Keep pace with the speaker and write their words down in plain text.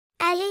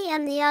Ellie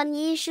and the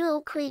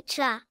Unusual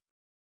Creature.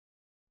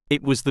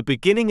 It was the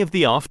beginning of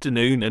the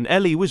afternoon and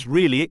Ellie was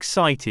really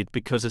excited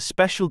because a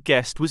special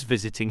guest was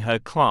visiting her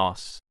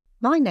class.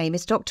 My name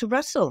is Dr.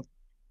 Russell.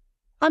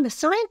 I'm a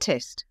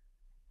scientist.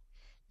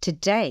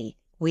 Today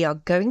we are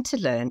going to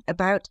learn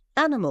about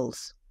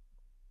animals.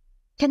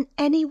 Can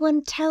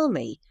anyone tell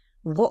me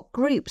what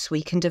groups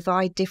we can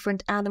divide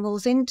different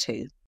animals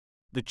into?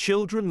 The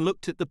children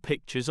looked at the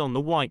pictures on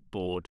the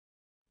whiteboard.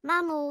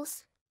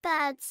 Mammals,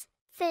 birds,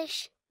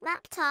 fish,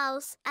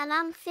 reptiles and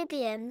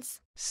amphibians,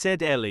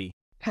 Said Ellie.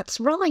 That's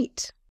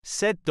right.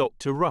 Said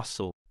Dr.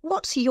 Russell.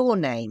 What's your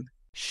name?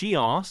 She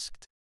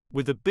asked.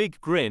 With a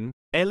big grin,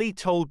 Ellie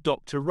told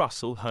Dr.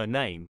 Russell her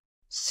name.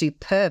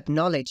 Superb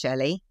knowledge,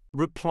 Ellie.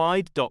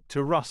 Replied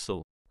Dr.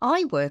 Russell.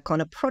 I work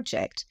on a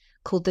project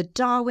called the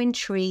Darwin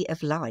Tree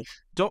of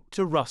Life.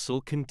 Dr.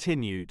 Russell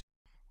continued.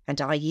 And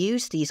I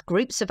use these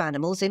groups of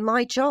animals in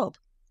my job.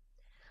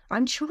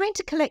 I'm trying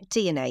to collect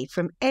DNA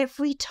from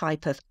every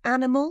type of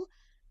animal,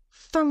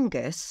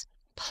 fungus,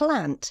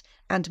 plant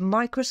and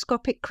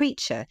microscopic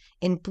creature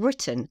in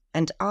Britain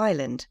and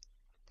Ireland.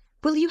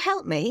 Will you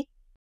help me?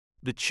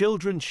 The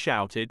children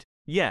shouted,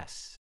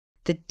 yes.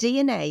 The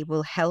DNA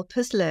will help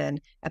us learn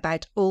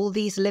about all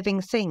these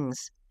living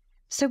things,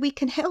 so we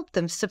can help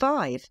them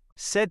survive.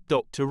 Said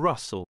Dr.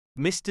 Russell.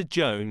 Mr.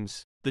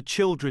 Jones, the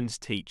children's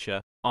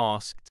teacher,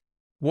 asked.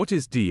 What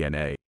is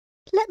DNA?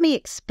 Let me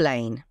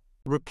explain.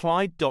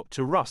 Replied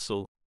Dr.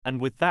 Russell,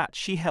 and with that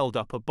she held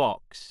up a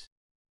box.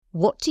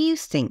 What do you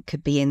think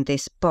could be in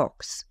this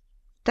box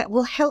that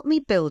will help me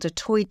build a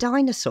toy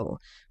dinosaur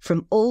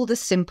from all the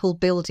simple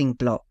building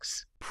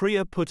blocks?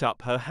 Priya put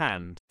up her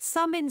hand.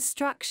 Some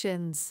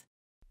instructions.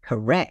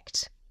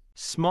 Correct.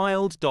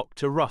 Smiled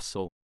Dr.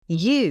 Russell.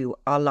 You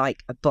are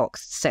like a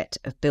boxed set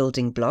of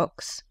building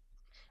blocks,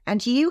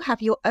 and you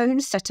have your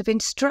own set of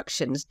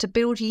instructions to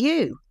build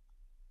you.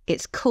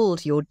 It's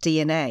called your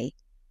DNA.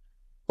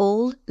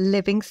 All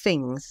living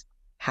things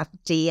have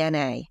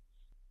DNA.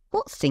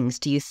 What things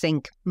do you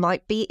think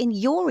might be in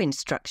your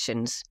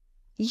instructions?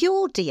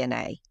 Your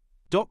DNA?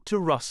 Dr.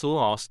 Russell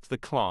asked the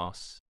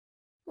class.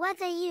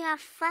 Whether you have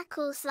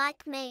freckles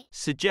like me,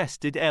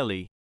 Suggested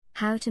Ellie.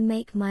 How to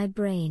make my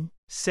brain.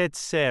 Said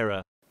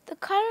Sarah. The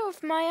colour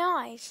of my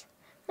eyes.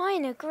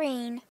 Mine are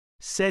green.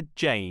 Said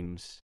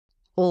James.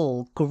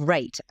 All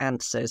great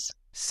answers.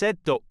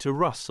 Said Dr.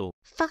 Russell.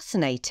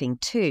 Fascinating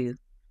too.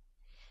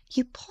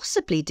 You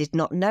possibly did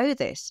not know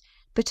this,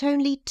 but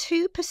only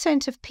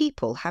 2% of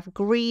people have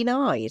green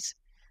eyes.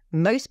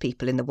 Most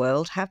people in the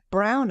world have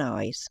brown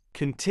eyes.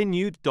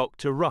 Continued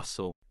Dr.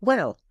 Russell.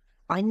 Well,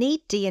 I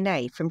need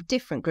DNA from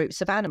different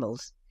groups of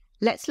animals.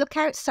 Let's look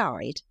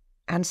outside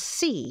and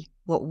see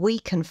what we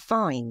can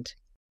find.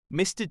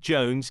 Mr.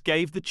 Jones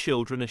gave the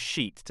children a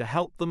sheet to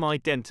help them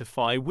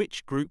identify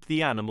which group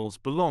the animals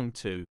belong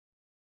to.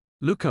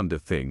 Look under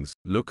things,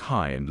 look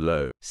high and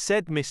low.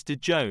 Said Mr.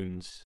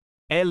 Jones.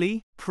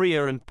 Ellie,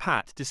 Priya and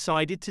Pat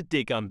decided to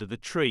dig under the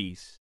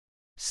trees.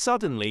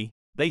 Suddenly,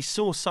 they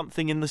saw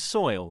something in the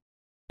soil.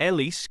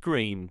 Ellie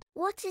screamed.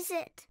 what is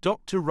it?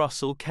 Dr.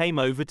 Russell came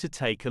over to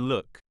take a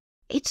look.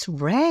 It's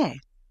rare.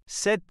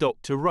 Said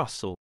Dr.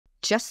 Russell.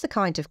 Just the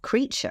kind of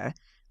creature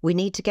we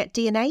need to get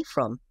DNA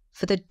from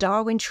for the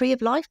Darwin Tree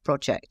of Life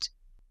project.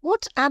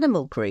 What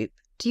animal group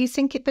do you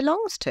think it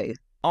belongs to?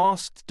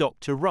 Asked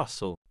Dr.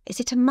 Russell. Is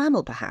it a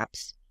mammal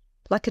perhaps?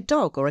 Like a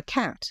dog or a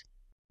cat?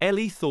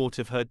 Ellie thought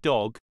of her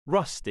dog,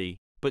 Rusty,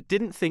 but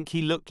didn't think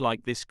he looked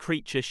like this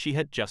creature she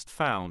had just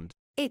found.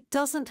 It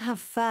doesn't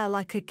have fur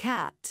like a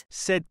cat.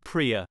 Said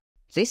Priya.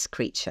 This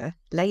creature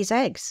lays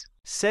eggs.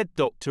 Said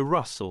Dr.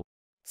 Russell.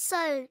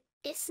 So,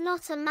 it's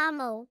not a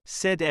mammal.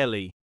 Said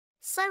Ellie.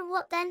 So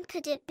what then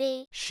could it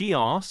be? She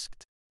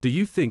asked. Do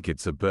you think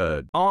it's a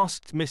bird?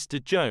 Asked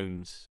Mr.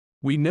 Jones.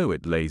 We know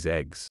it lays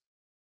eggs.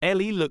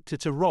 Ellie looked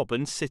at a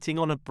robin sitting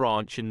on a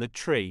branch in the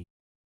tree.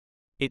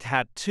 It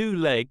had 2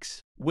 legs,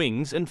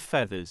 wings and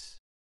feathers.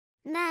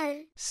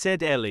 No,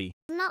 Said Ellie.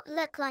 not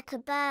look like a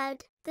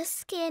bird. The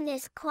skin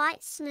is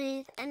quite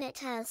smooth and it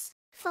has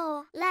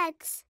 4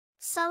 legs,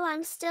 so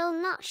I'm still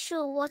not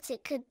sure what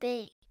it could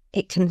be.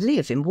 It can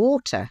live in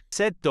water.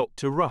 Said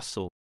Dr.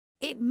 Russell.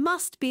 It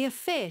must be a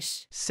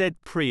fish. Said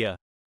Priya.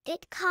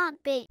 It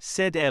can't be.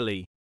 Said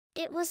Ellie.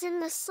 It was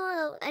in the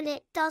soil and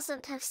it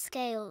doesn't have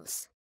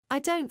scales. I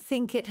don't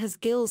think it has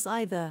gills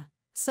either,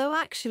 so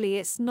actually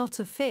it's not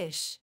a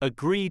fish.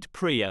 Agreed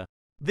Priya.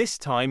 This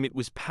time it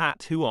was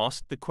Pat who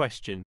asked the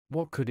question.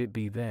 What could it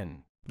be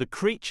then? The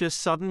creature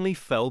suddenly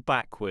fell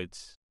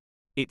backwards.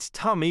 Its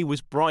tummy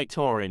was bright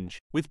orange,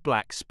 with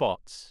black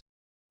spots.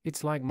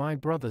 It's like my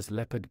brother's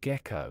leopard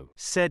gecko.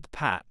 Said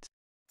Pat.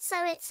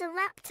 So it's a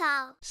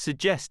reptile.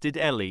 Suggested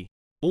Ellie.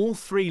 All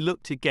 3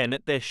 looked again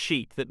at their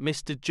sheet that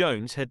Mr.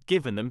 Jones had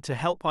given them to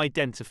help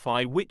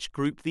identify which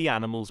group the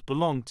animals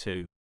belonged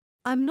to.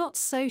 I'm not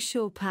so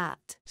sure,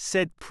 Pat.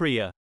 Said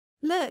Priya.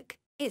 Look,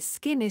 its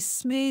skin is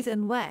smooth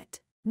and wet,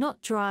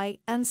 not dry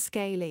and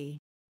scaly.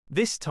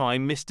 This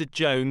time Mr.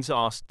 Jones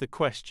asked the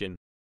question.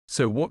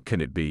 So what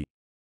can it be?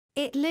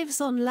 It lives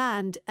on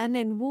land and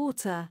in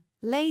water,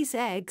 lays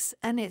eggs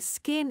and its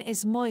skin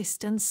is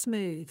moist and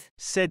smooth.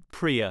 said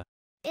Priya.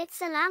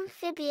 It's an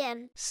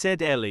amphibian.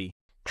 Said Ellie.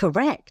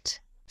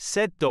 Correct.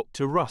 Said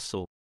Dr.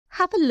 Russell.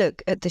 Have a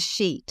look at the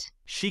sheet.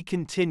 She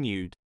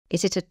continued.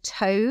 Is it a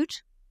toad,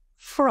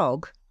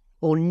 frog,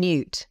 or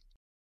newt?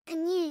 A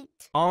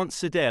newt.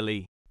 Answered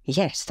Ellie.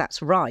 Yes,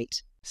 that's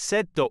right.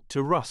 Said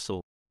Dr.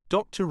 Russell.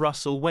 Dr.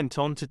 Russell went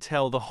on to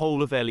tell the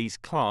whole of Ellie's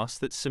class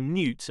that some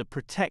newts are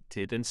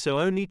protected and so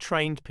only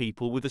trained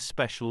people with a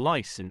special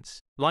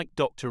license, like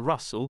Dr.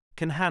 Russell,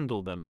 can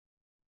handle them.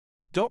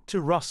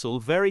 Dr. Russell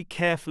very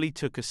carefully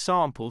took a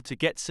sample to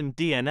get some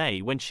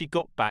DNA when she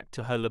got back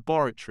to her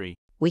laboratory.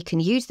 We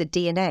can use the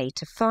DNA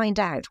to find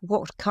out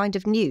what kind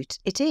of newt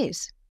it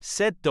is.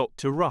 Said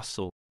Dr.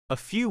 Russell. A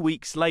few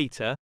weeks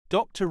later,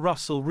 Dr.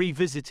 Russell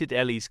revisited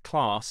Ellie's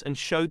class and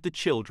showed the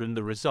children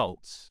the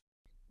results.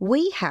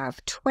 We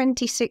have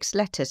 26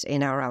 letters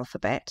in our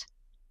alphabet.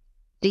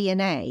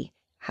 DNA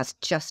has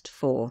just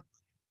 4.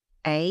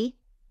 A,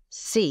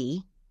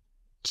 C,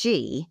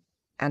 G,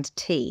 and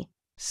T.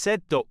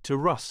 Said Dr.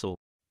 Russell.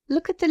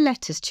 Look at the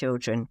letters,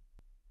 children.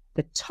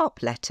 The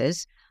top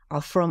letters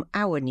are from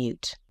our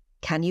newt.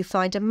 Can you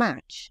find a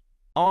match?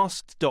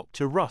 Asked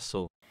Dr.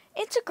 Russell.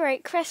 It's a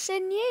great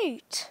crescent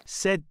newt.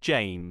 Said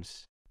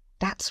James.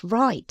 That's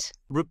right.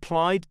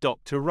 Replied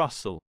Dr.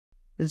 Russell.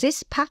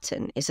 This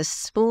pattern is a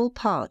small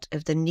part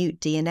of the newt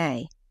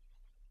DNA.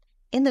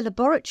 In the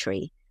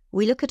laboratory,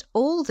 we look at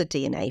all the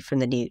DNA from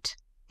the newt.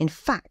 In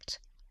fact,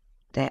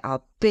 there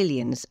are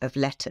billions of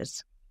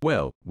letters.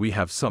 Well, we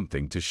have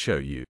something to show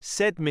you.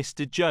 Said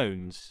Mr.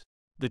 Jones.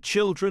 The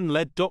children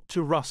led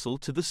Dr. Russell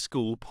to the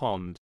school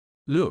pond.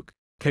 Look,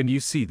 can you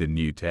see the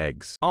newt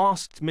eggs?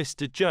 Asked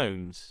Mr.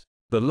 Jones.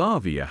 The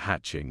larvae are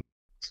hatching.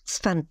 It's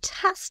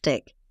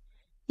fantastic.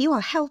 You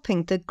are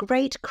helping the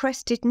great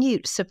crested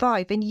newt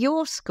survive in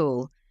your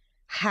school.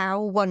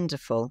 How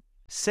wonderful.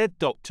 Said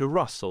Dr.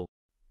 Russell.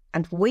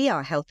 And we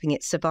are helping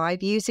it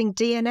survive using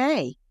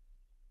DNA.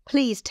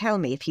 Please tell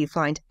me if you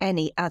find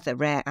any other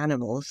rare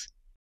animals.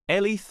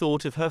 Ellie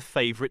thought of her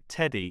favourite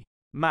teddy,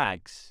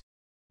 Mags.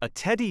 A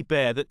teddy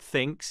bear that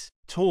thinks,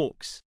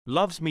 talks,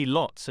 loves me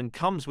lots and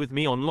comes with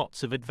me on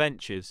lots of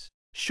adventures.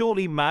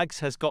 Surely Mags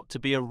has got to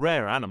be a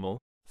rare animal,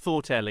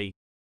 thought Ellie.